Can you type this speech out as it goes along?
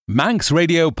Manx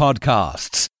Radio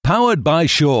Podcasts, powered by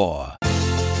Shore.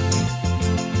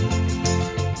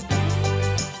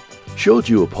 Showed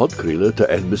you a podcrealer to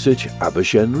Enmessage Abbyr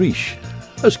Shen Reesht,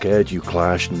 as cared you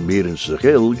clashed and Miren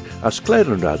Sachilg as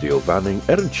Clare and Radio Vanning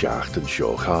Erin Shacht and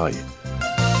Shaw High.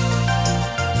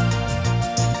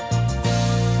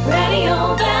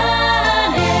 Radio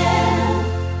Vanning.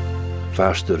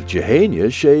 Faster Jehania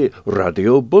she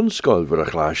Radio Bunskol ver a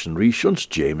clash and Reesht ons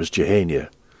James Jehania.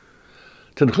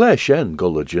 Ten Clare Shen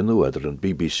Gullagin the weather and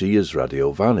BBC is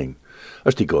Radio Vanning.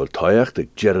 As die gold toyacht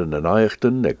ag Jerin and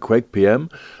Eichten ag 12 p.m.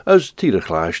 as tira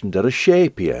clashen der a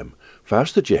 6 p.m.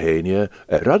 Faster Jehania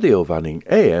Radio Vanning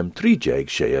AM 3 jeg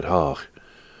she at Haag.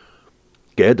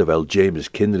 Geda wel James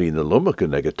Kinry in the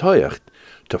Lummaken ag a toyacht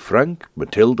to Frank,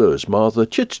 Matilda as Martha,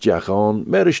 Chits Jack on,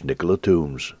 Merish Nicola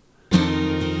Toombs.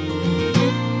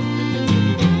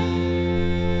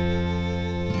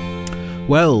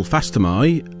 Well, faster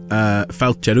mai,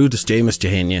 felt Jerudus James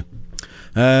Jehania.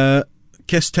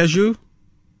 Kes Teju,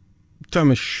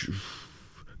 Thomas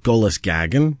Golas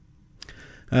Gagan,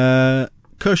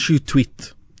 Kershu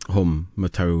tweet hum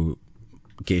Matau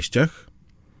Geistach,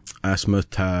 as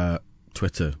Mata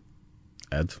Twitter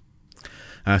ed,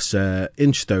 as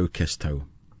Inchtow Kistow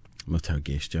Matau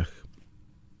Geistach.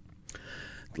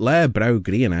 Le Brau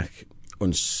Greenach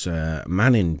uns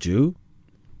Manin Jew.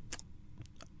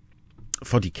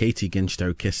 Foddy Katie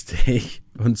Ginstow Kiste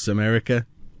uns America.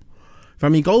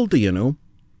 Fami Golda, you know.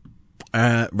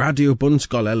 Radio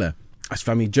Bunskol as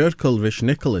fami Jerkul Rish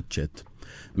Nicola chit.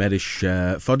 Merish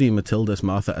Foddy Matilda's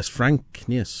Martha as Frank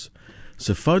Nies.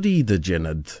 So Foddy the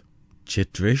Jinnad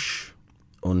Chitrish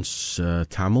uns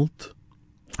Tamult.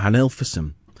 Hanel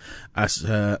Fissem. As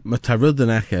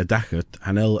Matarudanach Dachut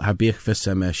Hanel Habich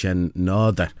Fissem Shen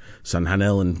Nader San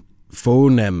Hanel and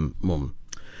Phonem Mum.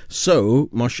 So,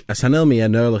 mosh as hanel mi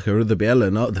an earlicher rudder biella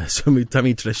not there, so mi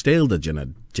tammy trestelde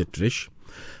jinnad jitrish.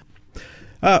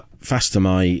 Faster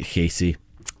my Katie.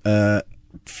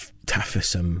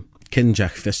 Taffisum,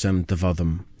 kinjach fissum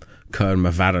devodum, cur ma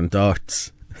varan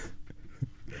darts.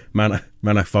 Manach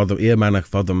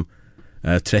fodum,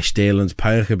 trestelens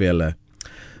pairge biella.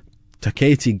 Ta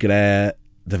Katie gre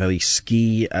de veli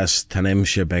ski as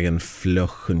tanemshe began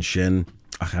fluch and shin.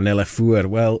 Ach hanel fuer,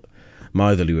 well,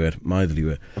 Maideluwer.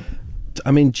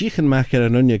 I mean, Jichen maker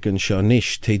an unjagen seo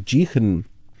nish, te Jichen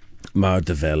maar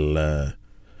de wel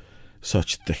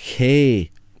such de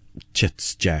he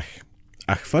chits jach.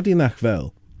 Ach fadi nach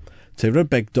wel. Te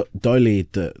rubeg doily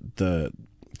de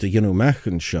yunu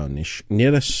machen seo nish,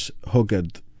 neres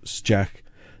hugad jach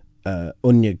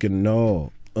unjagen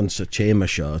no unsa chema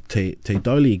seo, te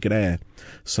doily gre,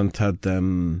 sant had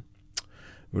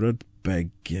rubeg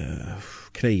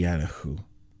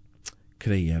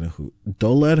Creyarachu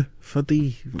dollar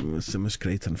fadi simus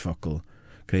creit an fokkel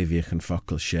creyviech an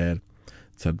fokkel share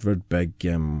tad beg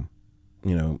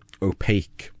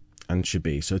opaque and should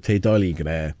be so te dolly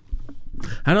gre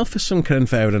and al for some cren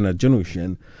fair an a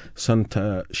junushin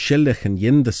santa shillich and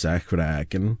yindasach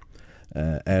ragen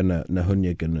na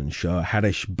hunyagan and shaw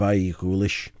harish by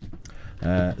hoolish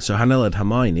so hanel ad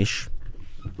hamainish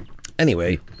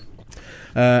anyway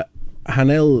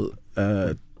hanel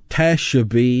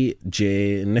Teshabi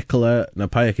J Nicola na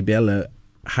Payakibiella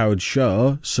Howard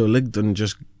Shaw, so Ligdon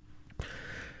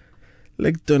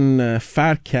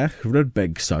Farkach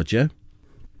Rudbeg Sodja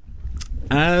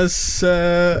as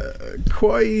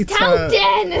quite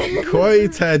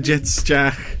a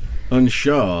jetsjach on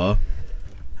Shaw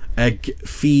eg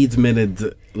feed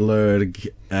minid lurg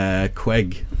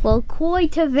queg. Well,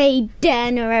 quite a ve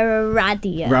den or a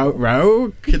radio.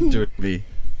 Row could do it be.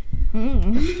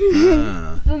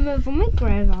 Van my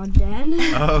grandma den.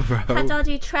 Oh, bro. Had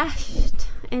already trashed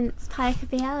in Pike of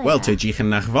the Alley. Well, te jichen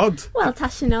nach vod. Well,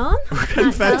 tashin on.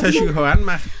 Kan fair tashu hoan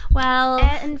mach. Well,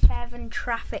 and Fevan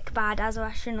traffic bad as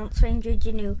I should not stranger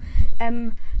you know.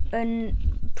 And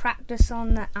practice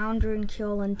on the Andrew and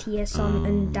Kjol and TS on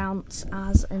and dance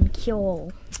as and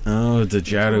Kjol. Oh, the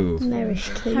Jaru. Merish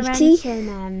Katie.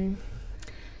 Harentin,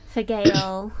 for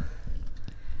Gael,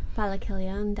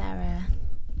 Balakillion, Dara.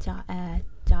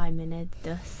 Diamond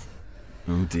dus.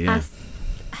 Oh dear. As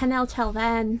Hanel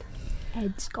Chelven.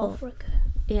 Ed Skolfrick.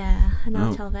 Yeah,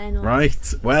 Hanel Chelven.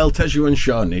 Right. Well, Teju and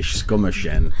Shawnish scummer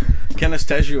Shen. Kennis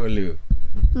Teju alu.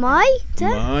 My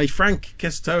Frank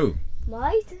Kisto.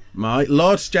 My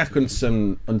Lord Jack on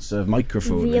some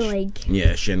microphone. Really?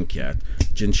 Yeah, Shen Kiat.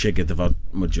 Jin Shiga the Vod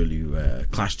Modulu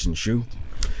clashed in shoe.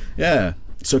 Yeah.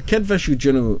 So Kid Veshu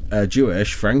Juno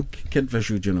Jewish, Frank, Kid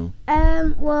Veshu Juno.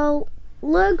 Well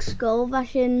Lurg Skull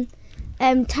Vashin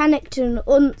Tannington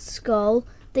Unt Skull,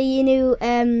 the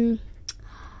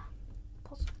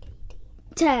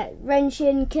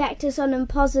Renshin connectus on and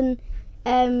posen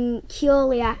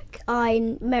Kioliak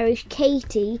ein Merish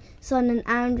Katie son and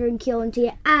Andrew and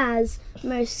Kiolin as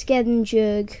Merish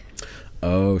Skeddenjug.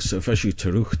 Oh, so fes you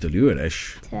terwch de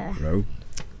luerish. Te. Ro.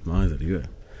 Mae de luer.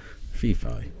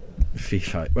 Fifai.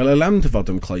 Wel, y lam dy fod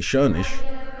am clai sionish.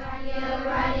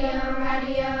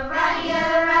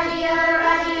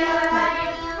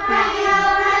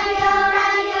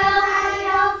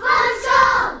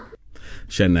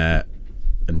 Shen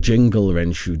yn jingle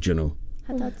renshu jynnw.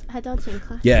 Hadod sy'n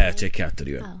class. Yeah, take out the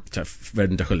luer. Oh. Ta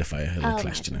fredyn da chwilifai a hyla Oh,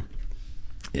 clash jynnw.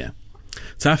 Yeah.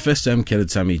 Ta fes ceryd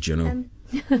sami jynnw.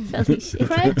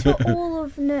 Prior to all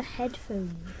of the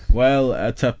headphones. Wel,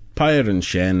 ta Pyr yn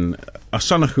Shen, a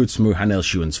sonach hwt smw hanel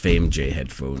siwns fame J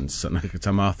headphones, sonach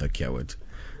ta Martha ciawyd.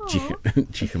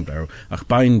 Gich yn braw. Ach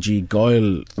bain G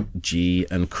goel G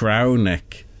yn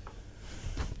crawnec.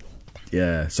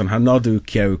 Yeah, son hanodw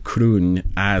ciaw crwn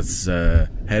as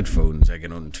headphones ag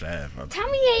yn o'n tref.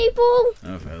 Tammy Abel.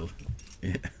 Oh, fel.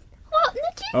 Yeah. What?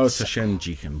 No, Oh, ta Shen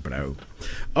Gich yn braw.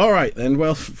 Alright then,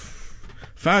 well,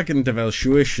 fag yn dyfel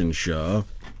siwys yn sio,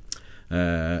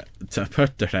 ta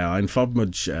pyrt yr ein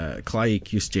ffobmwyd clai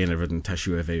cws Jane ar ydyn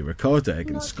tasio e fe recorder ag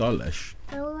yn Scottish.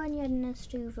 Fel yn ydyn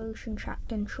ystw ocean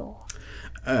tracked and shore.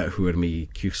 Hw er mi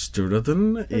cws dyrydyn,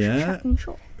 yeah. Tracked and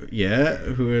shore.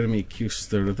 Yeah, hw er mi cws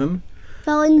dyrydyn.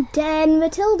 Fel yn Den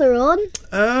Matilda on.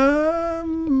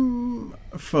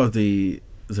 Ffoddi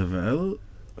dyfel.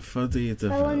 Fel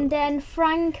yn Den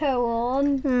Franco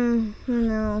on.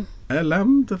 No.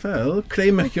 Lam dyfel.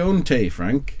 Creu mech iawn te,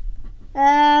 Frank.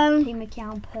 Ddim y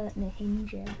ciawn pert na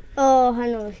hinge. Oh, I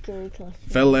know it's really close.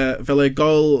 Fel e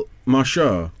gol ma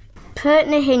sio. Pert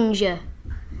na hinge.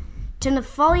 To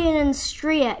Napoleon and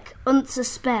Striek unts a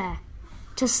spare.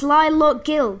 To sly look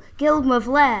Gilg ma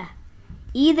vler.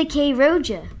 Either K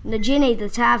Roger, na Ginny the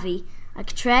Tavi,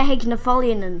 ac trehig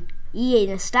Napoleon and ie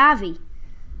na Stavi.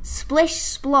 Splish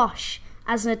splosh,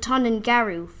 as na ton and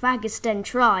garu, fagus den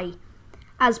try.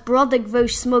 As brodig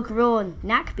vosh smug rawn,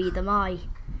 knack be the mai.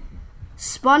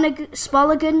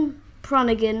 Spolligan,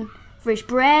 pronigan, vrish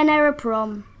brain era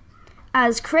prom.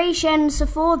 As Shen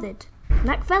supported,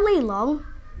 knack velly long.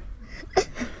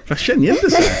 Fashion yin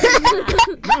dys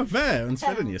Na fe, yn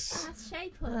sferynius. That's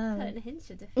shape put yn y hinge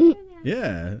different.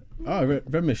 Yeah. Oh,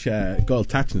 remish gol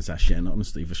tatchyn sa Shen,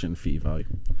 honestly, fashion fi fai.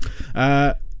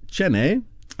 Shen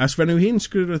as renw hi'n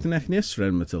sgrwyr oedd yn eich nes,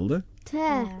 Ren Matilda?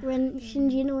 Te, ren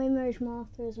Shinjino Immer's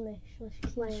Martha's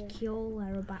Lesh Kiol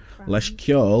ar y background. Lesh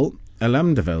Kiol, a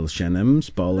lam dy fel Shenem,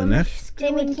 sbol yn eich.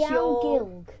 Dim yn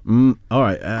Gilg.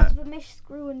 Alright. As fy mish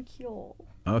screw yn Kiol.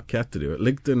 Okay, to do it.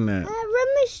 Ligdyn...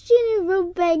 Remish Ginny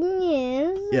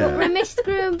Rubegnies. Yeah. Remish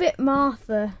screw a bit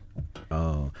Martha.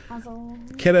 Oh.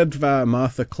 Cyrraedd fa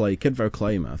Martha Clay. Cyd fel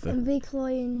Clay, Martha. Yn fi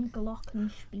cloi'n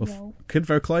glockenspiel. Cyd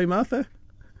fel Clay, Martha?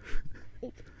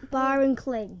 Bar and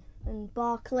Cling. And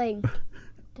Bar Cling.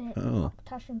 Oh.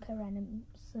 Tash and Karenim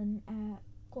and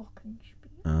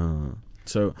glockenspiel. Oh.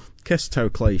 So, kiss tau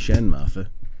Clay Shen, Martha.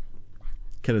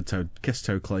 Kiss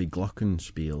tau Clay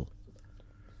Glockenspiel.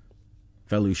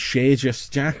 Fel yw Shageus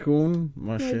Jack o'n,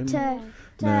 ma Shen.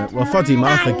 Wel, ffodi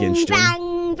Martha Ginstone.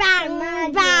 Bang,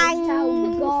 bang, bang,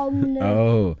 bang.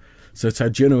 Oh. So, tau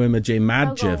Juno Ima J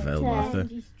Madja fel, Martha.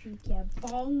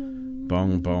 Bong.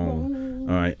 Bong, bong.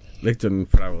 Alright, ligdyn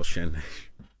prawel Shen.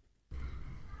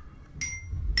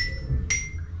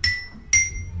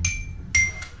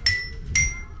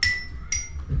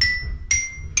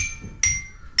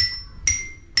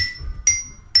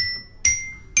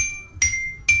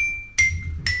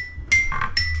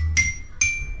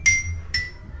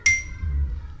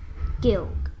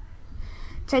 Gilg.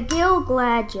 Ta Gilg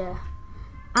Ledger,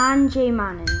 Anne J.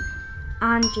 Manning,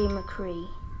 Anne J. McCree,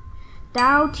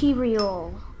 Dow T.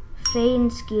 Riol, Fain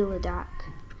Skeeladak,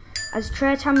 as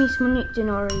Tre Tammy Smunik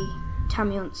Denori,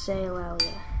 Tammy Unt Sail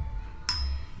Elia.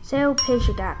 Sail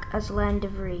Pishagak as Len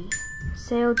DeVree,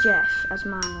 Sail Jesh as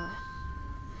Manor.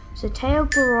 So Tail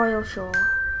Royal Shore,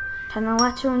 Tan a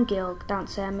letter and Gilg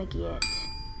dance Emma-giet,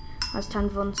 as Tan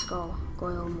Vunskol,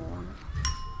 Goyle Morn.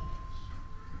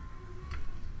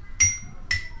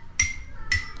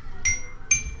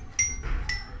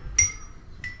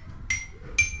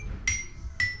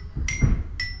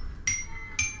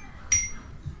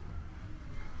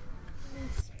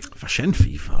 Fashion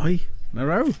fi fai. Na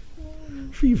raw.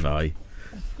 Fi fai.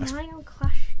 I don't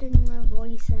clash in my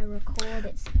voice I record.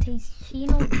 It's tasty,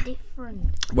 not different.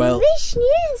 Wel,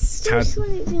 Vishnius,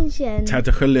 ta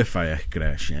dy chwilifau eich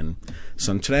gre Shen.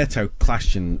 Son tre tau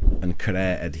clastion yn cre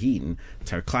ed hun,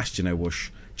 tau clastion e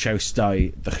wwys chaw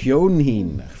stai ddychion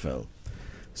hun eich fel.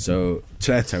 So,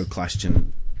 tre tau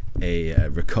clastion e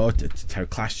recorded, tau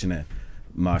clastion e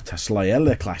Mar ta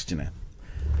slaele clastina.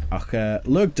 Ach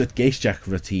lug dat geistjach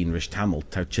routine rish tamil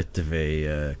tau chitta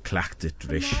ve clachtit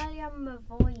rish.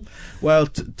 Well,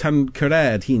 tan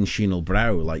cared heen sheenal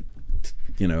brow like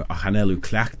you know a hanelu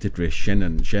clachtit rish Shen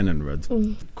and rud.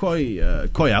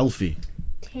 Koi alfie.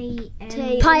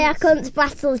 Paiacons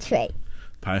Battle Tree.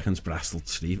 Paichans brastel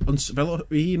tree. Fel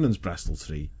heenans brastel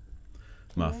tree.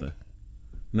 Martha.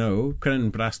 No,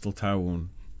 Cren brastel town.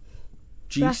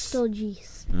 Brastel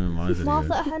Geese.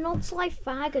 Martha, Hynod's like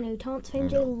fag who can't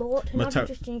find your lot and not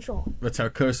just in short. But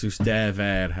our cursus der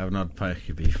ver have not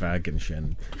paich be fag and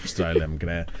Shen style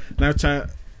gre. Now ta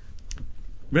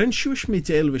Ren shush me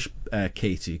delwish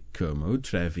Katie Como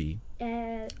Trevi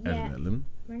Ellen.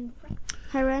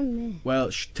 Well,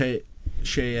 she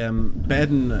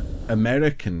beden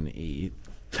American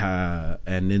ta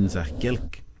ninzach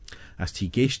gilk as ti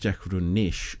geistach run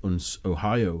nish uns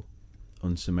Ohio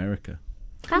uns America.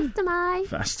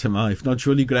 Fastamai. Not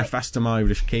surely gref Fastamai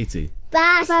rish Katie.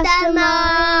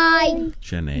 Fastamai.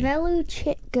 Jenny. Velu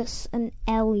Chitgus and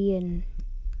Elian.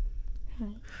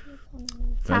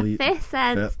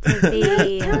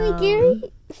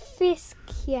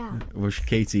 Fiskia. Was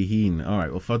Katie Heen.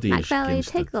 Alright, well foddy Nac Velu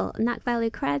Tickle, Nac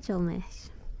Velu Credgel Mish.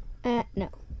 No.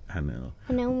 I know.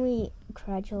 And then we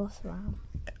Credulous Ram.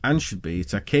 And should be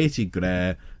ta Katie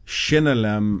Gre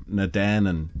Shinnalam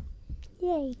Nadanen.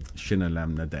 Yay.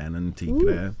 Shinnalam Nadanen ti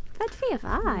Gre. Fed fi of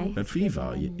I. Fed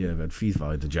Fiva, yeah, Fed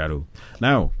Fiva the Jaru.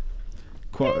 Now,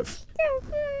 Coiver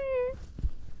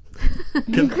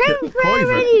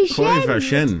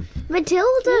Shen.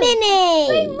 Matilda.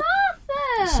 Minnie.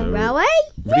 Martha. So, Railway.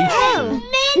 Reesht.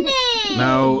 Minnie.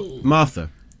 Now, Martha.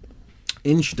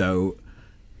 Inchdo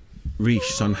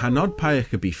Reesht son hanod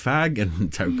paich be fag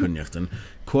and tau cunyachten.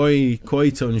 Koi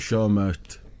ton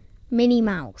shomert. Minnie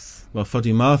Mouse. Well,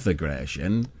 foddy Martha Gre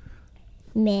Shen.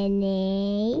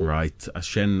 Minnie. Right, a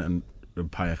Shen and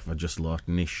paich va just lot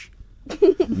nish.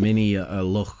 Minnie a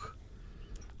loch.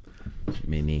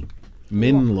 Minnie.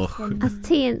 Min loch. As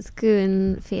Tians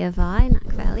Goon fi of I, Nac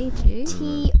Velu Jew.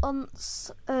 T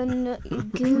uns an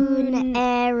goon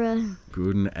era.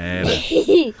 Goon era.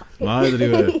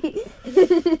 Madre.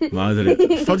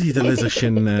 Foddy the liz a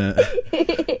Shen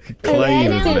Clay.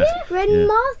 Ren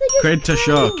Martha just Cred to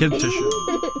Shaw, Kid to Shaw.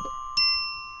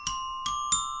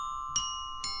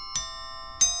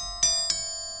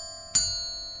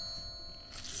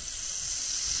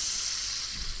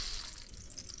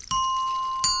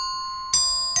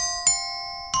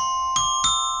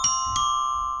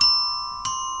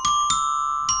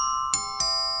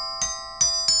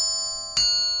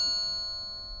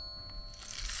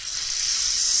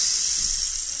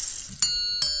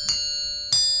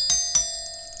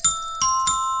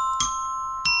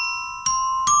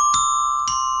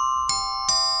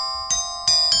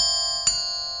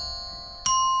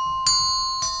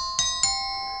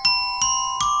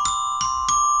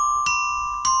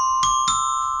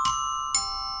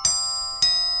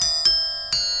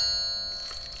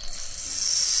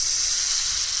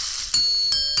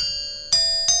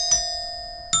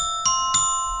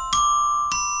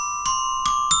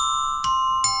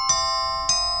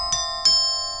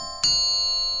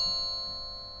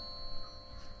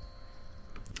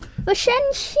 But Shen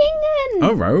Shingen.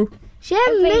 Oh, ro.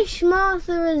 Shen Mish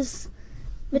Martha is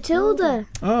Matilda.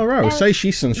 Oh, ro. Say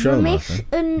she's on show, Mish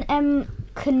Martha. and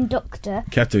conductor.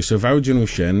 Ketu, so vau junu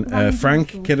Shen.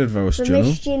 Frank Kidded Vos junu.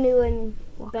 Mish Jinu and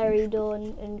Berry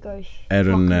Dawn and Grosh.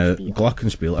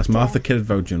 Glockenspiel. As Martha Kidded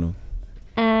Vau junu.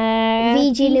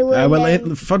 Jinu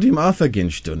Well, foddy Martha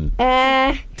ginch dun.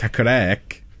 Ta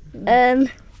correct.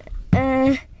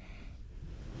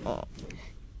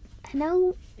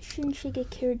 Now Shin Shiga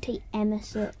Kirite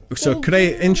Emerson. So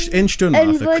inch dun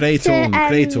Martha.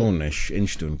 Craytonish.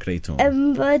 Inch dun crayton.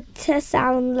 But to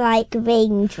sound like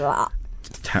raindrop.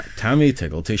 Tammy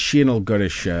tickle. Te shinal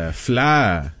gurish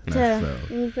fla.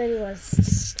 Anybody was.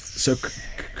 So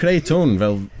crayton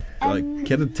vel like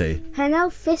kidded te. And now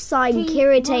fish sign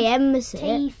Kirite Emerson.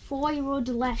 T 4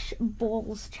 lesh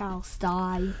balls shall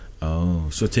die. Oh,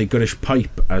 so te gurish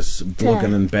pipe as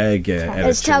bluggen and beg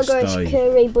As Talgorish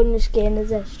Curry Bunderskin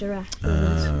as extra.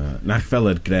 Nach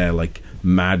veled gre like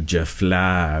madja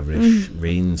flarish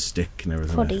rain stick and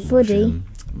everything. Fuddy.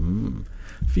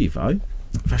 Fifi.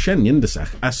 Fashen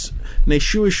yindasach. As ne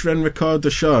shuish ren record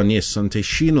the show, yes, on te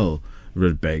shinal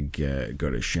rudbeg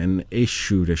gurish and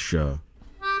issue the show.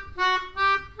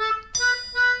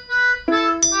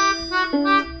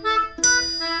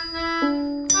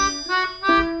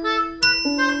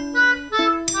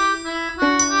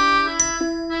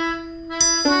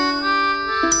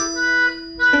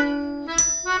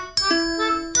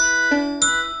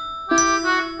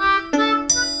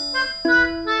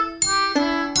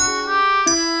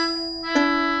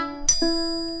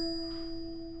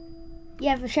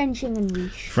 Yeah, Shen Sing and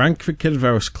Reesht. Frank for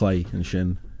Kidvaus Clay and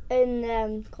Shen.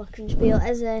 Yn Glockenspiel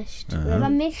as Ist. Mae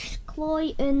mis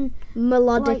cloi yn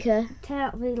Melodica.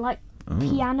 like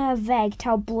piano veg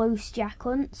taw blues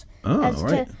jackons. Oh,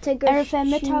 right.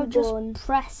 Erfem taw just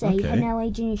press Okay. yn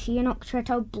elagin si yn octra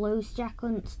taw blues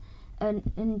jackons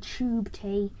yn tube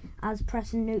tea as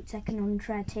pressing notes econ on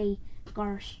tre tea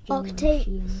gorsh.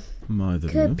 My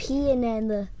Peeing in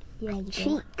the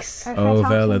cheeks. Oh,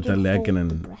 fel the leggen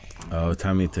and oh,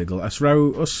 Tammy Tiggle. As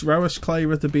Rowes Clay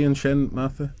with the B and Shen,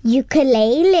 Martha?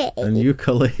 Ukulele. And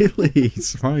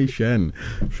ukuleles. My Shen.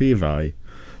 Fivi.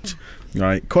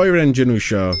 Right, Coir Engine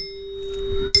Show.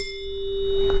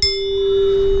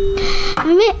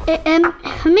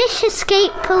 Mish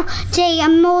escape J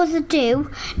and more to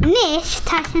do. Nish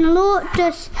taking a lot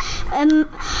just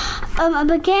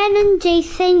again and J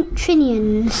Saint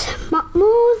Trinians.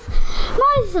 More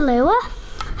the lower.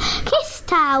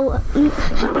 Kissed out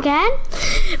again.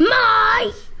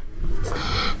 My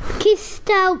kissed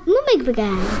out Mummy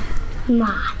began.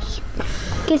 My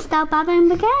kissed out Babin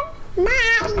began.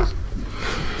 My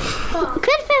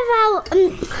could out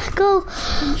go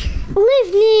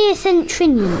live near St.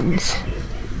 Trinians.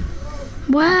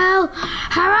 Well,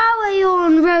 how are we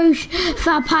on Roche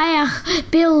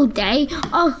Vapayach Build Day?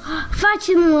 Oh,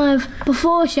 Fashion Love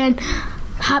before Shen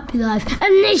Happy Life.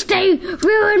 And this day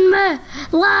ruined my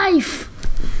life.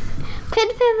 Could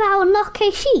out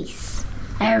Nokke Sheath?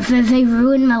 Everything they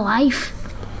ruined my life.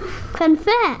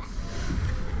 Confer.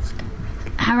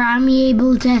 How am I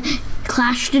able to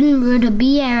clash and rud a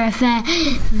beer if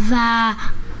va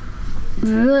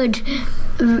rud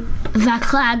va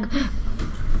clag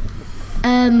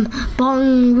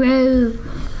bong ro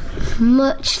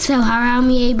much so how am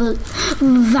I able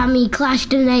va me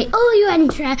clashed and they you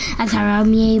enter as how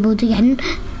am I able to get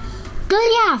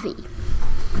Goliathi.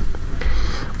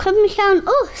 Come down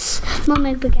us,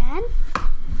 Mummy began.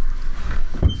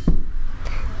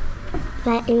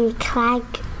 Letting clag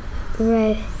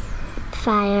ro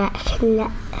fire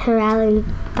around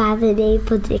by the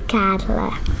neighbour to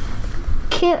Cadler.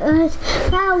 Cute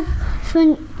now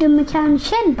from the Machan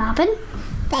Shen Babin.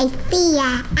 They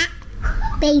fear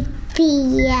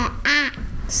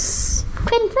axe.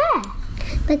 Quinn there.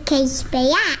 Because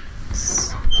they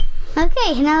axe.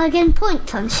 Okay, now again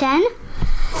point on Shen.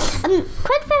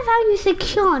 Quinn there values the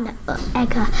Kion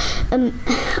Egger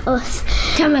us.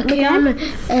 Tamakion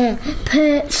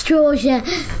per Straja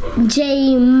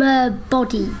Jame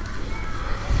body.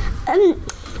 Quinn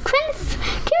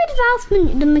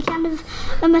advancement the mechanic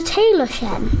of a Taylor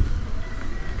Shen.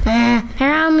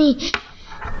 How me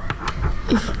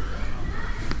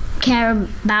care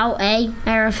about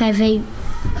RFV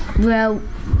real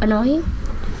annoying.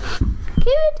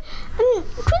 Good.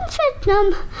 Quinn said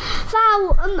vow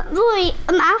Roy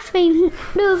after me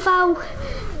no vow.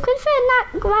 Quinn said that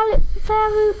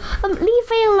leave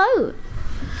me alone.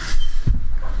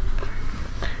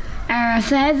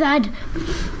 Said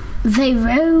they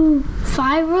row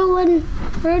viral and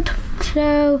rude,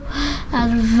 so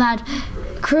that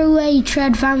crew a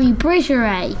tread family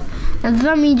bridgeray, and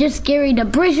family just carried a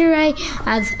bridgeray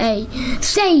as a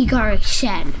Sagar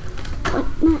Shen.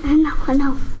 I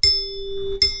know.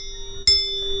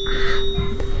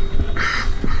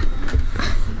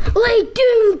 Like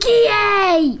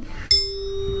Doonkie!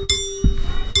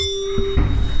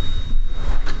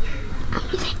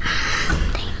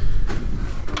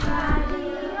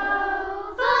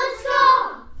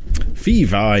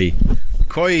 Fivi.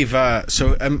 Coiva.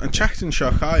 So, Chachtan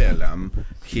Shochaya lam,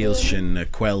 Heel Shin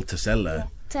Quell to Sella.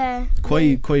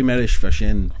 Koi Merish for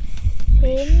Shin.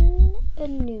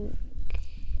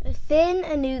 Finn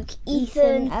Anouk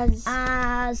Ethan as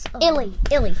Illy.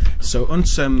 So,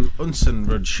 Unsen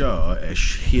Rud Shaw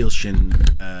ish Heel Shin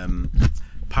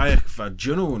Payak for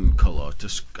Junoon Color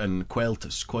and Quell to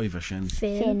Coiva Shin.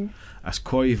 Finn. As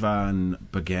Coiva and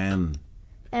Began.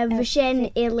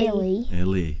 Vashen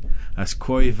Illy. As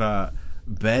Coiva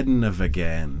Bedden of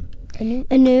again.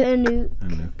 Anouk.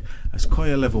 As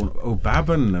Coia level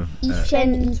Baban of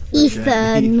Ethan.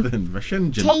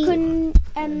 Vashen Ocyn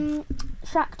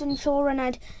Shacton Shore and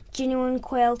had genuine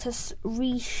quail to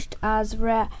Reesht as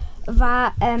va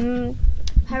Haraunus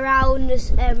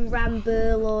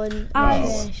Ramburlon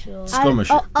Scumish.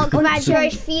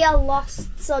 Ogmadrish Fia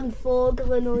lost son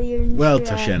Foglan Well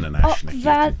to Shen and Ashnick.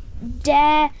 Va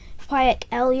dare Pyak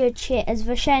Elliot Chit as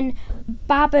Vashen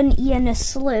Baban Ian a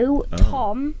slew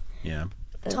Tom. Yeah.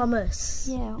 Thomas.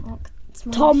 Yeah.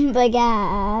 Tom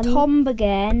began.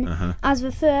 As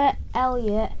the third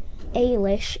Elliot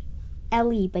Eilish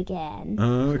Ellie began.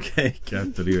 Okay,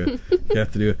 got to do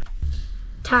it.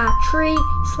 Ta tree,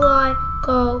 sly,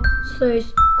 go,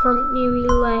 sluice, Cronny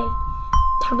relay.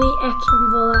 Tammy Ekin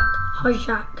Volak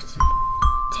Hojact.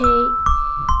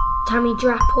 Tammy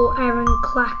Drapple Erin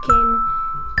Clacken.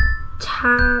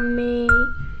 Tammy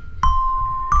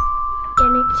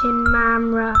Gennington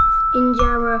Mamra.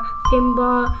 Injara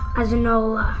Finbar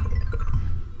Azanola.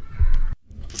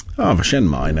 Fa Shen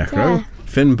mai nach ro.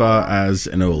 Finbar as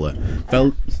Enola.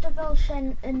 Fel Stafel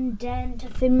Shen and Den to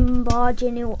Finbar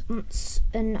Genu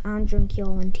and Andrew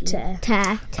Kyolan Tia.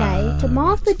 To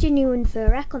Martha Genu and for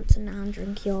Records and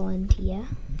Andrew Kyolan Tia.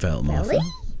 Fel Martha.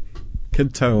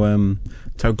 Kid to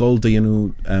Goldie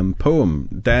poem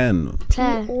Dan.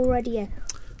 Already.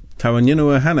 To an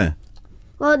a Hannah.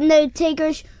 Well, no,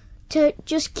 Tigers to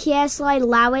just kiss like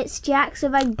Lowitz Jacks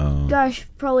if I gosh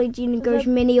probably gosh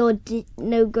mini or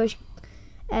no gosh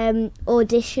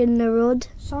audition the rud.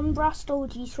 Son Brastol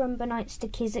G's from Benights to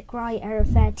Kizik right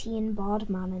Erafeti and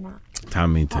Bardman and that.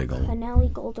 Tammy Tiggle. Hanelli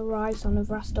Golda Rice on a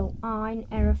Brastol Ein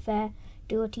Erafair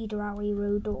Dirty Drally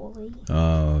Road Dolly.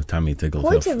 Oh, Tammy Tiggle.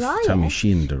 Quite a right. Tammy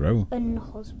Sheen the row. And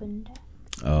husband.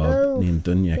 Nín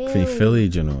dunne fé Philly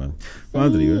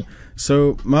Madri.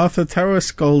 So Martha Tower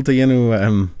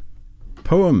Scolda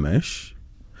poemish.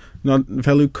 Not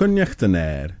velu cunneach den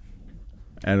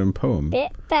an poem.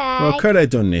 Bit Well, bag. could I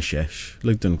done nishish?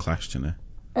 Look done clashtina.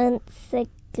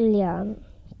 Antsiglion.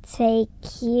 Take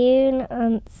Cune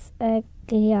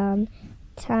Antsiglion.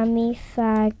 Tammy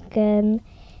Fagan.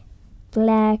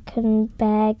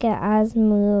 Bleckenberger as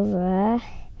mover.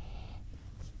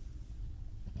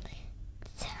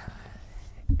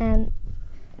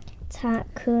 Ta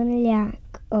Kunliak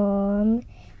on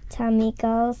Tammy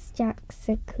Gals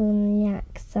Jackson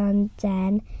Kunliak son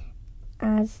den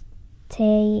as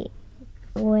te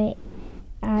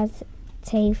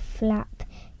flap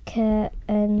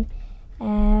curtain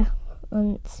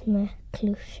unsme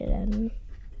clushen.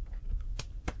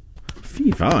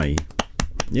 Fee vi.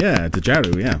 Yeah, the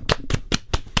Jaru, yeah.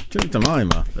 Jump to my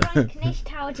Martha. Knish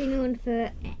Tower Genu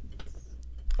for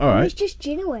Alright. It's just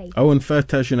Ginaway. Oh, and for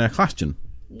Tajina Clashton.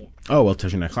 Yeah. Oh, well,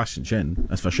 Tajina Clashton Shen.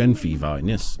 That's for Shen Fee vi,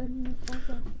 yes.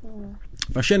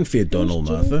 For Shen Fee Donald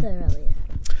Martha.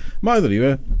 Mother,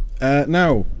 you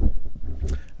now.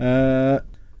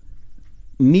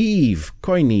 Neve.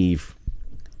 Koi Neve.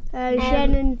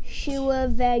 Shannon Shua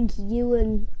Veg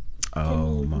Ewan.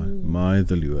 Oh, my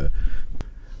the lure.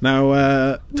 Now,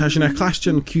 Tajina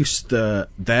Clashton cust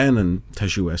den and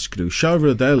Tajua screw.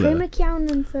 Shavra Della. Primakian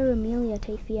and for Amelia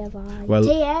Tafia Vi. Well,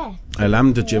 I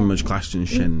lam the Jim much Clashton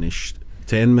Shen nicht.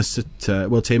 Ten Mr.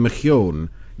 Well, te Machion,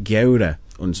 Geura,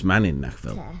 uns Manin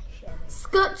nachville.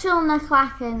 Scutchel na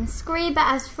clachan, screeba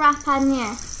as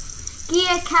frappagnes.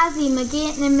 Gia kazi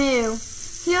magate na moo.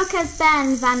 Hukas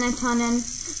ben vanatonen.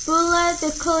 Bula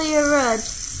de Cullier Rud.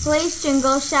 Glace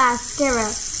jungle sha skira.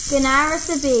 Ganara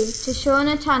sabi to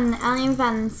Shona ton alien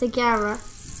van sigara.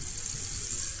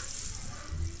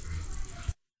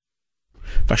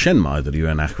 Fashen maider you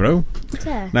an achro.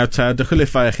 Now ta de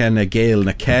chulifach en a gale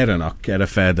na kerenok a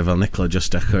fair de Nicola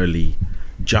just a hurly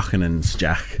jochenens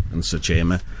jack and such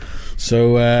ema.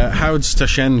 So how's ta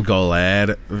Shen gol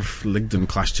ligdum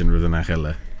question with an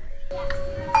achille.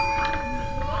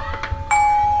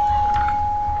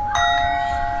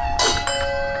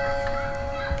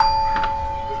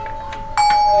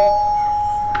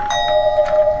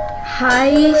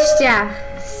 Hi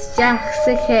stach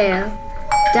sa kale.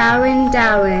 Darwin,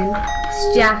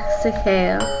 stach sa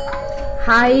kale.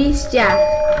 Hi stach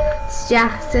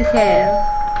sa kale.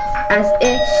 As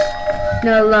ish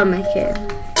no lomikin.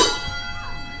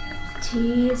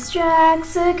 T stach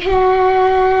sa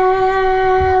kale.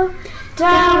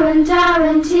 Darwin,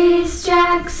 T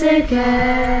stach sa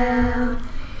kale.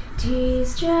 T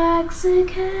stach sa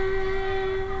kale.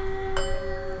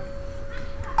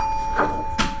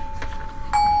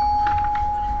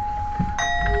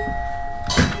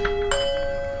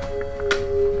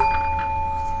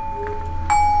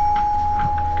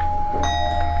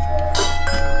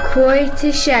 Koi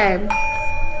to Shen,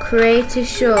 Cray to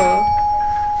shore,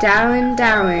 Darwin,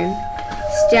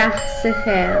 Stach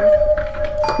Sachel.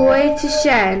 Koi to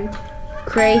Shen,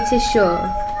 Cray to shore,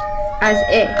 as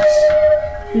ish,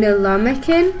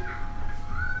 Nilomikin.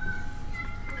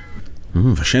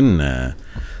 Fashin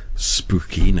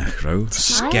spooky nachro,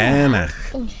 scanach.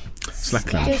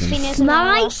 Slacklanchen.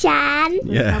 My Shan.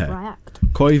 Yeah.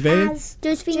 Koi ve?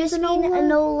 Josephine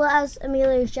Anola as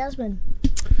Amelia's Jasmine.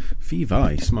 Fee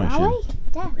vice, my Shen.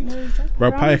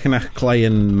 Ro paichanach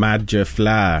clayin madja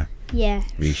fla. Yeah.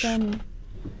 Reesht.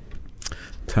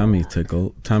 Tammy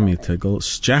Tiggle,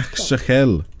 Stach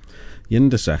Sachel.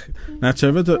 Yindasach. Now,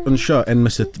 to read an shot in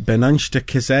Mr. Benanchta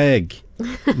Kizeg.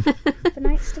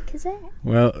 Benanchta Kizeg?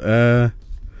 Well,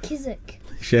 Kizik.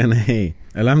 Shen hey.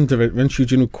 Elam de when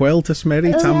should you quail to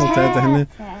smerry tamil ted henne.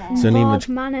 So ni mud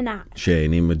man and act.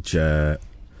 Shen ni mud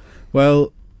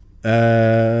well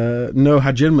no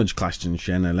hajin mud question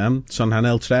Shen elam son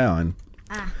hanel trein.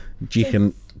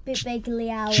 Jichen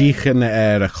Jichen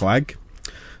a chlag.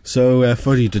 So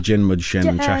for you to gin mud Shen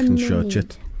and chach and short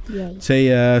it. Say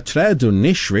tre do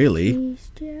nish really.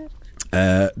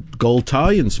 Gold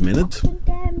tie and minute.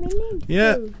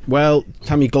 Yeah, well,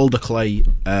 Tammy Golda Clay,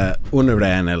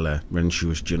 unaranella when she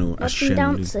was, you know, as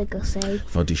Shen.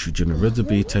 For the should you know,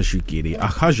 Rudderby, Teshu Giri,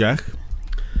 Achajach,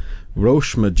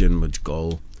 Roshmajin Mud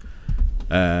Gol,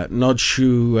 Nod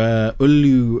Shu,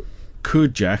 Ulu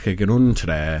Kujak, again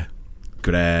untre,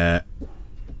 Gre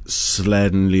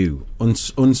Sleden Liu,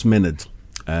 uns minute,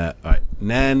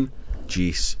 Nan,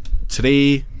 Jees,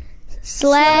 3,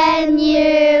 Slen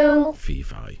you.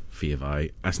 Fivai.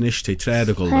 As nish te tre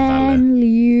de golda valle.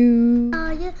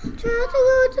 Try to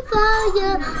go to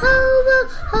fire,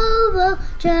 over,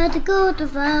 try to go to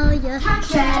fire,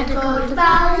 try to go to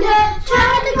fire,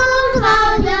 try to go to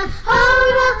fire,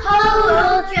 over,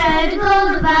 try to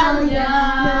go to fire.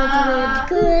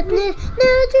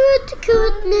 No to the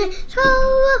goodness,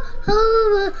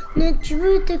 over, no to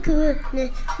the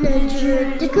goodness, no to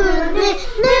the goodness,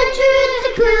 no to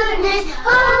the goodness,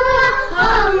 over,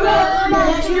 no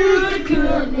to the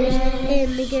goodness.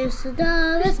 Immigrants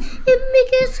Adoris,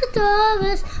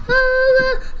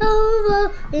 over,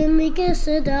 immigrants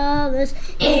Adoris,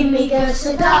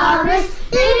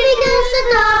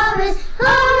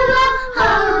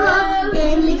 over,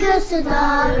 immigrants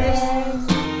Adoris.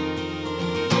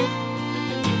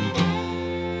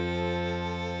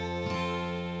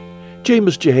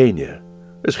 James Jehania,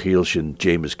 as Hielshin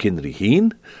James Kinry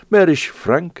Heen, Marish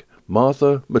Frank,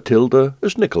 Martha, Matilda,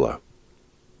 as Nicola.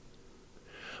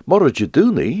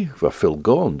 Morajaduni, waar Phil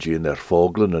Gone gin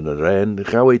Foglen en Ren,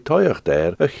 gawe toyach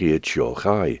der a geet sjo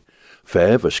gai.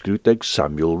 Vijf a scruteg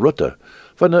Samuel Rutte,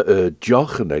 van a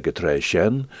joch en egetre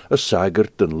Shen, a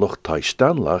sagert den lucht tai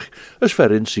stanlach, as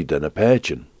verin den a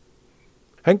pagen.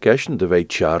 Henk eschen de wei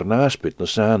char naspit na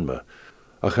sanme.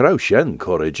 A grauw Shen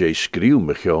corre jay screw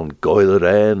mechion goyle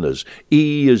Ren as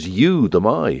you de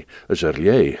mai, as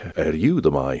you de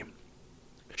mai.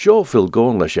 Sjo Phil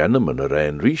Gone leis enam an a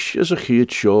Ren Reesht as a chiad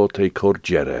sjo te cor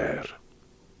gerer.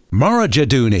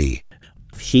 Morajaduni.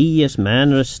 She is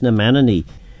manrus na manani.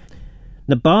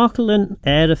 Na bakelen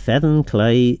a feathen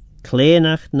clay,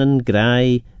 clénacht nan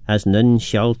grai as nun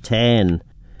shall ten.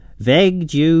 Veg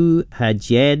dew ha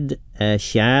jed a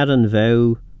sharon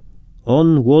vow,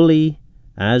 unwoolly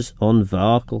as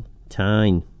unvakel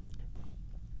tine.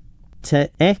 Te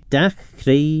ek dach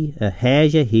kri a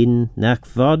heja hin nach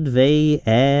vod vei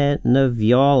na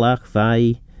violach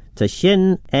vai, te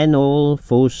shin en ol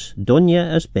fos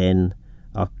dunja as ben,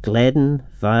 och gleden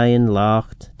vaien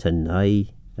lacht te nai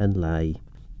en lai.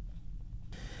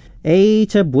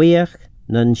 Te buach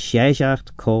nun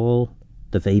shejacht call,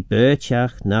 de vei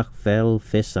birchach nach vel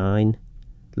fisain,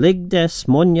 lig de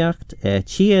smonjacht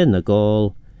chia na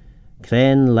gol,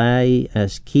 kren lai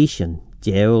as kishen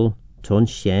deul tun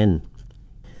shen.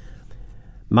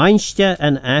 Meinste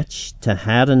an atch te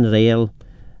haren rail,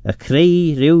 a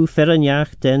cree riw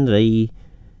ferranjacht en rie,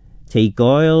 te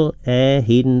goil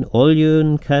heden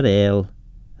oljun karel,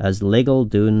 as legal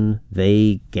doen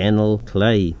vei genel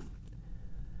clay.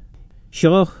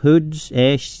 Sjoch hoods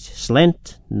echt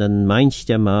slent nan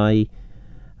meinste mai,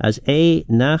 as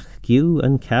nach giw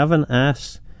an cavan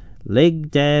as,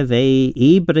 lig de vei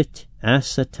ibrit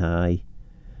as a tai,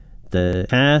 de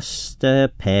cas de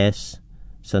pes,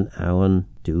 san awan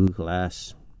do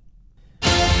glass.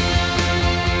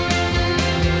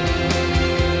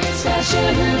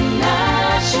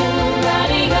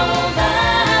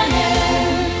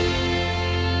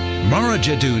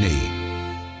 Morajaduni.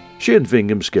 Shen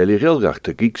vingem skelly rilgach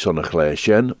te geeks on a glai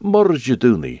Shen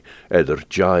Morajaduni, eder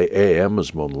jai am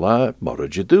as mon la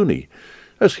Morajaduni,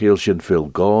 as Hielshin Phil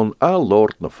Gone a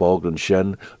Lord na Foglen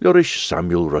Shen Jorish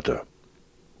Samuel Rutte.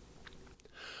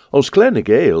 Als kleine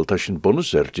geil tashin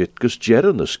bunneserjit gus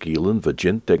jerren a skielen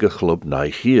vagint eg a club nai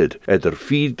gied, eder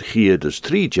feed gied as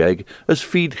 3 jeg as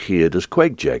feed gied as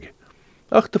queg jeg.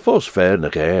 Ach de fos fair na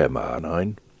gae man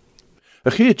ein.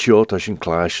 A gied sjo tashin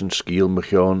clashen skiel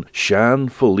mechion Shan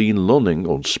Foleen Lunning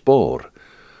on spoor.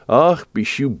 Ach, bi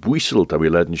shu buisselt a we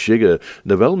ledden shigge,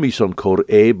 na wel mi son cor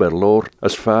berlord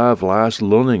as 5 laas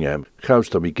Lunningham,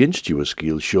 gaust am I ginst you a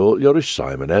skiel sjo jorish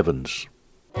Simon Evans.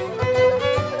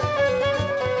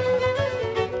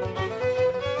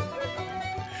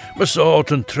 Me sought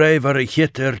een trever a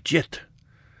hit jit.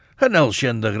 En als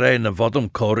je de reine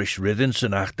vodum corish riddens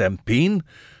en acht dem pien,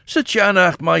 sit jan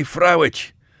acht my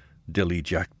vrouwit, dilly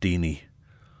Jack Dini.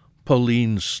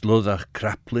 Pauline sludach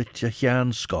craplit a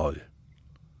chian scoil.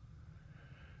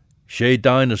 She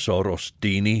dinosaur os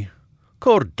dini,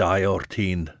 cor dai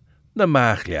orteen, na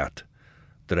machliat,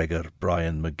 dreger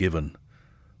Brian McGivern.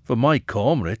 For my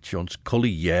comrade, ons cully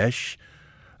yesh,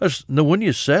 as na wun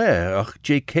you say, ach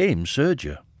je came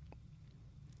surge.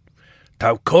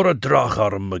 Tau cor a drach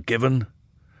arm McGivern,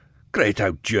 great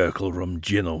out jerkle rum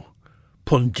gino.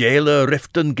 Pundela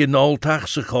riften ginoltach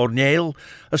se cornel,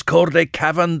 as cor de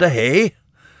cavan de hay,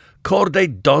 cor de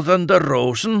dodden de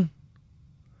rosen.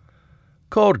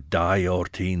 Cor dai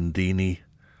orteen dini.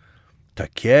 Ta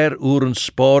kier uren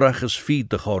sporach as feed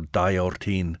de cor dai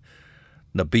orteen.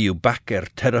 Na biu back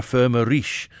terra firma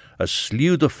Reesht, as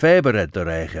slew de feber der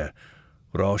eigen.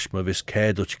 Rosh me vis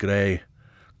keduch grey.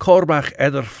 Corbach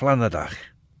edder flanadach.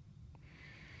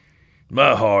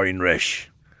 Ma Heinrich.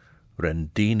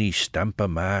 Ren dini stampa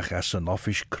maag as an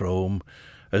offish chrome,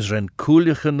 as ren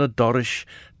cooligen na dorish,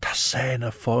 ta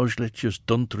sena fosletjes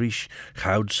duntrish,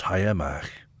 gouds haie maag.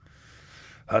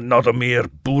 En not a meer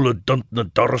boele dunt na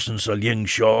dorsen sal jing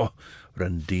shaw,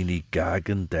 ren dini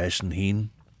gagen desen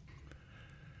heen.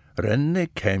 Ren ne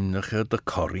kemnige de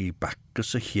corrie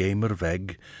bakkes a chemer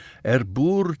weg,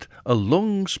 boerd a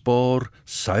long spoor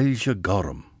seilje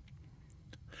gorm.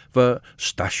 We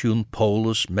station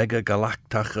Polus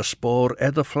megagalactach a spoor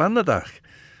edder flanadach,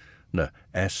 na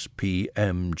SPMGSEP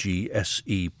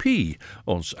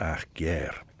ons ach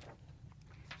gear.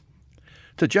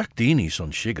 Te Jack Dini's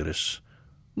on shigeris,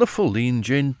 na Pauline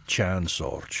Jane Chan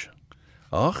sorge.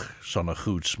 Ach, son a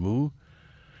goed smoo,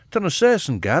 ten a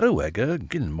sesen garrowegge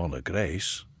gin mon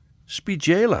grace,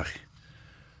 spijelach.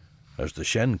 As de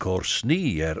Shen cor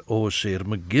snee oosir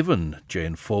McGivern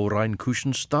Jane Forrein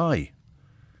cushion sty.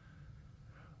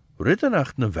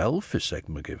 Riddernacht na welvis eg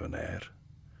McGivern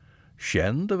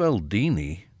Shen de wel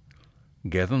dini,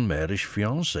 gethen merish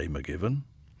fiancé McGivern,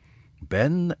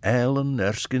 Ben Ellen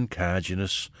Erskine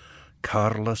Caginus,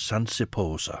 Carla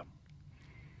Sansiposa.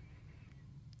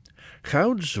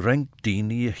 Gouds renk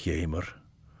dini a chemer,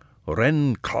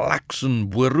 ren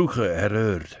klaxen buruche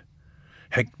heard.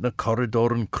 Hek na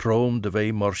corridoren chrome de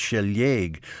vei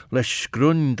marchelieg, les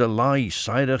scrun de lai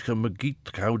seidach a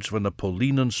magiet gouds van a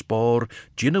Paulinen spoor,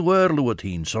 ginne werluat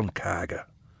heen son kaga.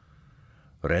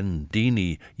 Ren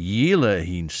dini jiele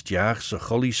heen stiach se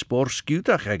cholly spoor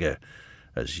skutach egge,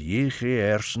 as jege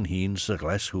ersen heen se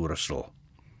gles hoerasel.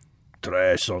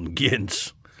 Tres on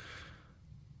gins.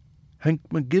 Henk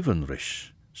McGivern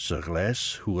rish, se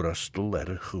gles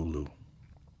hoerastel chulu.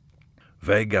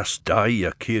 Vegas dai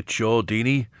a kiet shaw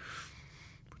dini.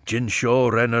 Gin shaw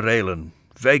renner eilen.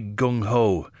 Veg gung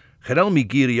ho. Genel mi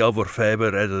giri over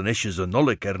feber an ishes a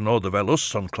nullik no de wel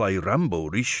us on clay rambo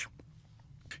rish.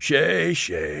 She.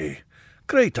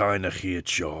 Great eine kiet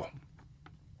shaw.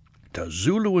 Ta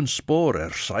Zulu en spoor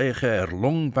saige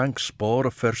longbank spoor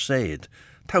verseid.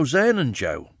 Tau zenen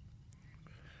jou.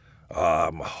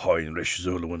 Ma Heinrich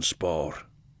Zulu en spoor.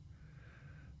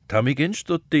 Tammy ginst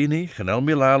dot dini, genel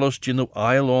mi lalos ginu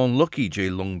ail on lucky j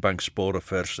longbank spoor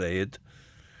verseid.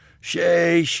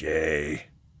 She.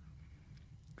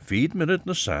 Feed minute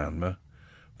na sanme,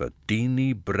 va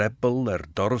dini brebbel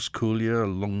dors coolje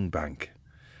longbank.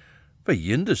 Va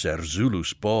yindes Zulu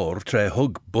spoor, tre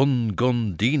hug bun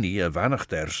gun dini a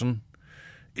vannacht ersen.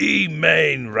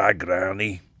 Mijn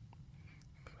ragrani.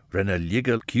 Ren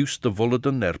ligel kius de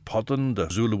volleden podden de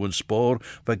Zulu en spoor,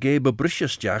 va gebe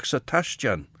brisjes jacks a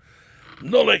tasjan.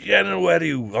 Nullig anywhere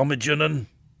you omidjunnen.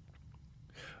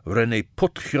 Ren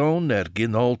putgroon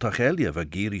ginoltach elje va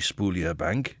giri spoelie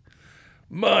bank.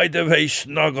 My de vei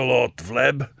snuggelot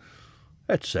vleb,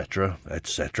 etc.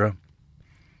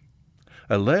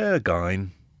 A lair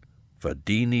gain, va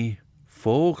dini,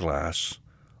 4 glass,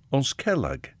 ons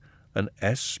kellag, an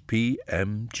SPMGSEP.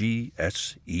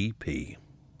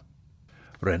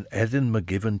 Ren Edin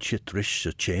McGivern chitrish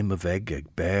a chame of egg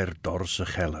bear dors a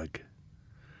chellag.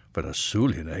 Van a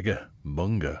soulien egge,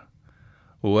 munga.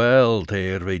 Well,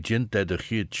 teer we jint ed a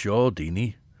chiet shaw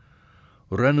dini.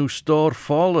 Ren store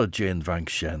falla Jane Vank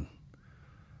Shen.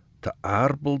 Ta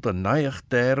arbel de naiach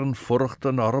deren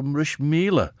furchten armrish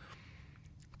miele.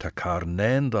 Ta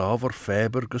karnen de over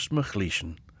feber gus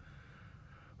mechlischen.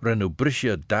 Ren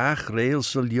brisje dag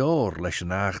railsel jaar lesh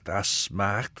nacht as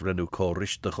smacht ren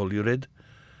corish de cholurid.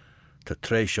 Ta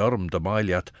tresh arm de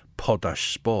mailiat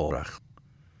podash sporach.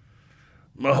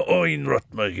 Ma oin rot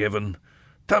McGivern,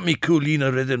 Tammy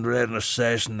Coolina ridden rare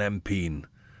sesen empeen,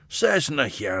 sesen a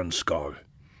chian skog.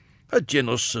 A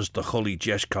ginus as de chully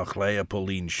jeskach lea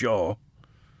Pauline Shaw.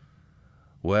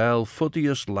 Well,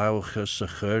 fuddius lauchus a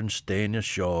churn stenia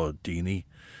shaw, dini,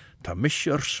 Ta mish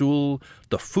Soul,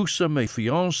 the fusa me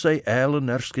fiancé Ellen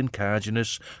Erskine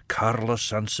Carginus, Carla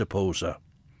Sansiposa.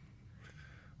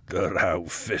 Der hou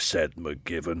vis Ed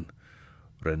McGiven,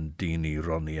 Rendini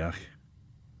Roniach.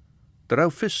 Der hou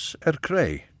vis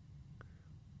Cray.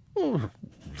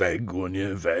 Veg,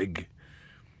 wonje, veg.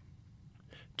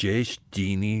 Jace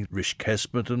Dini, Rish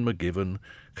Kesmet and McGiven,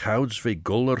 chouds ve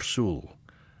guller Soul,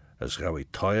 as gauw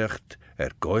toiacht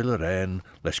goiler een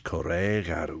les coré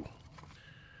garu.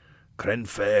 Cren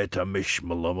fe ta mish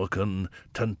malummacan,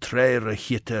 tan trere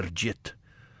hitter jit,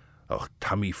 och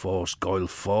tammy fos goil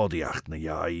fodiacht na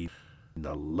jai,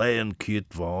 na leien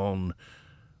kiet van,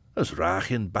 as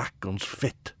rachin back ons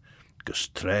fit, gus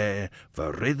tre,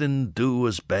 verridden do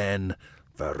as ben,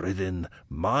 verridden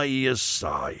mai as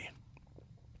sai.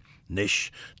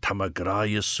 Nish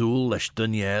tamagraya Soul les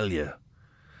dunjelje.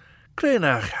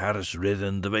 Krenach harris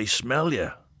ridden de way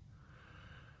smelje.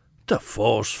 De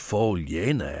fos vol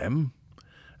jene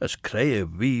as kreye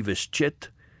wievis chit,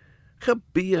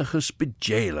 gebierges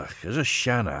bejelig as a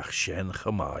shanach Shen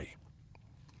gemai.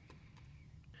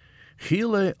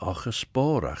 Giele och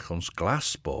sporach ons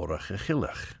glassporach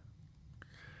gillig.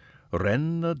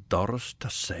 Renne dorres ta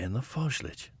sene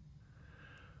foslit.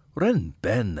 Ren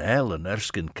Ben Ellen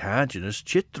Erskine Carginus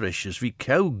chitrish as vi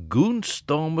cow goon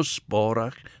stormer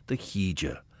sporach de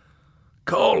hije.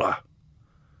 Cola!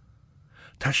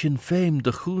 Tashin fame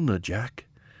de groene Jack.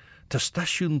 Ta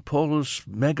station Paulus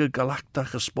mega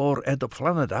galactach a spor ed op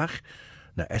flanedach,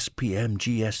 na SPM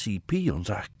GSCP ons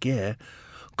ach ge,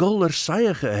 goller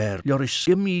saige joris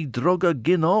skimmy droga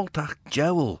gin altach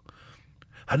jowl.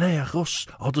 Hanea gos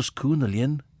odders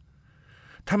koenelien.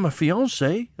 Ta my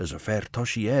fiancé, as a fair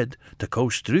toshi ed, te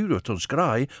co-struurut ons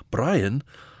grai, Brian,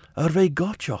 ve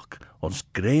gotchok, ons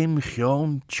greim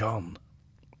John John.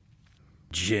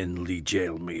 Gin li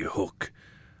jail me hook,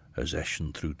 as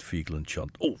Eshen through Fiegland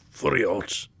chant. Oh,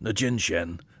 furiots, na gin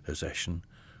Shen, as Eshen.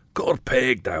 Cor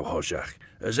peg thou hojach,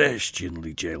 as esh gin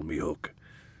li jail me hook.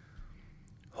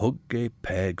 Hugge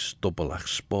peg stubbelach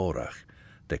sporach,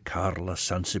 de Carla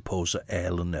Sansiposa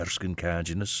Ellen Erskine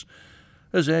Carginus,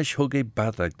 as esh hugge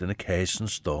badag den a case and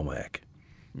stomach.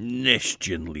 Nish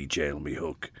ginly jail me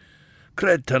hook.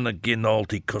 Cred tan a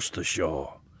ginalty custer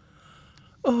shaw.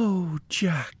 Oh,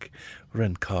 Jack,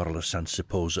 ren Carla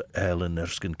Sansiposa Ellen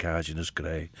Erskine Carginus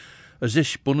grey, as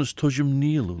ish bunnas tujum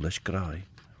nielu lesh grai.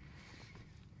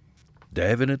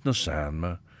 Devinit na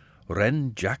sanma,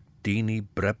 ren Jack Dini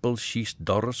breppel sheest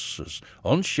doris, as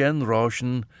on Shen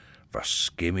Roshen, va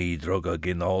skimmy drugga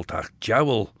ginaltach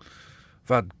jowl.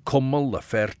 Vad kummel a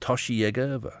fair toshi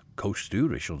va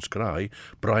coasturish ons cry,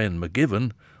 Brian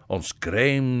McGiven, ons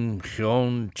greim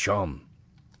John John.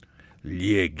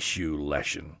 Liegshu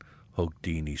leshen, hug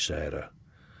Dini Sarah.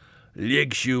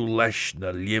 Liegshu lesh na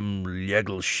lim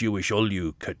liegel shoeish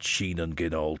ulju kachinan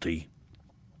ginalti.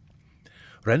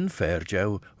 Ren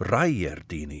fairjow raier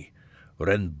Dini,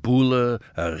 ren boele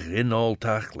a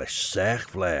ginaltach les sech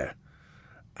vlair.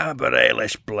 Aber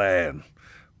les blaen.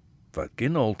 Va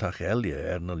ginoltach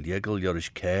elje na liegel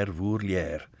jorish care voer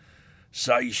lier.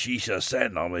 Sai shisa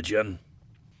sen omagen.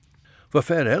 Va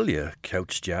fair elje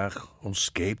couchjach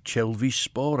onscape chelvish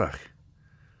sporach.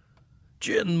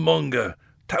 Gin munga,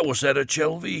 tawas a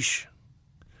chelvish.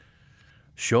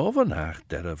 Sjovanach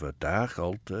der va dag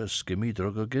alte skimmy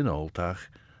drugga ginoltach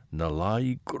na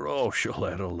lai groshel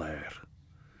a lair.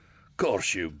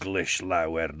 Course you glish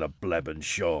lauer na bleben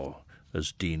shaw,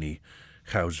 as Dini,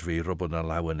 chaus vi rubber na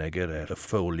lauwenegger a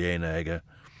folienegger.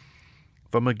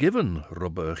 Van McGiven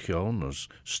rubber chion as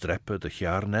streppe de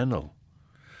jaar nennel.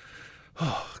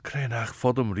 Oh, krenach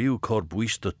fodum riu cor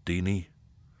buistut Dini.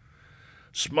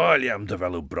 Smiliam de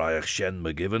velu braiach Shen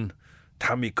McGiven,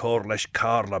 tammy cor lesh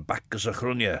Carla backus a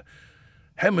chrunje.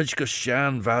 Hemmage gus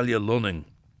Shan value lunning.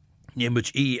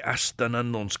 Nimmage astan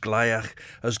an ons glaiach,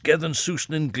 as gethen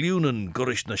sousnin glunen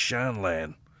gurish na Shan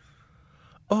lane.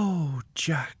 Oh,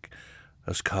 Jack,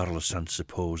 as Carla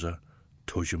Sansiposa,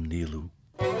 tujum nilu.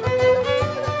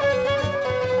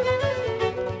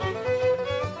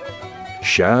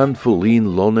 Shan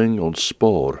Fuleen Lunning on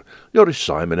Spoor, joris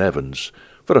Simon Evans,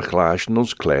 for a clash in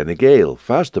ons kleine gale,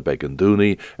 fast a beg and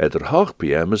dooney, at 8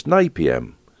 p.m. as 9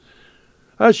 p.m.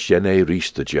 As Shen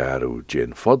Reesht the jaru,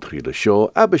 Jin Fodri le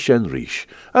show, Abbyr Shen Reesht,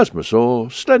 as me so,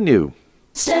 Slennu.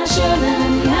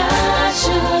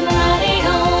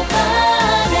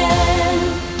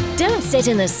 Don't sit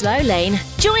in the slow lane.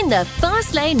 Join the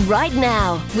fast lane right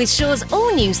now with Shaw's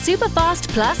all-new Superfast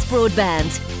Plus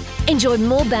broadband. Enjoy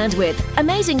more bandwidth,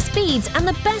 amazing speeds and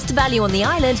the best value on the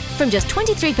island from just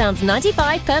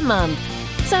 £23.95 per month.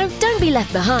 So don't be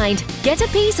left behind. Get a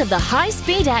piece of the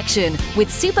high-speed action with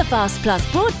Superfast Plus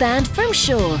broadband from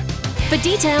Shaw. For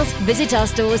details, visit our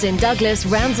stores in Douglas,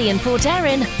 Ramsey and Port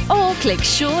Erin or click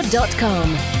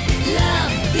shaw.com.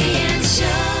 Love being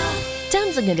Shaw.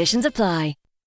 Terms and conditions apply.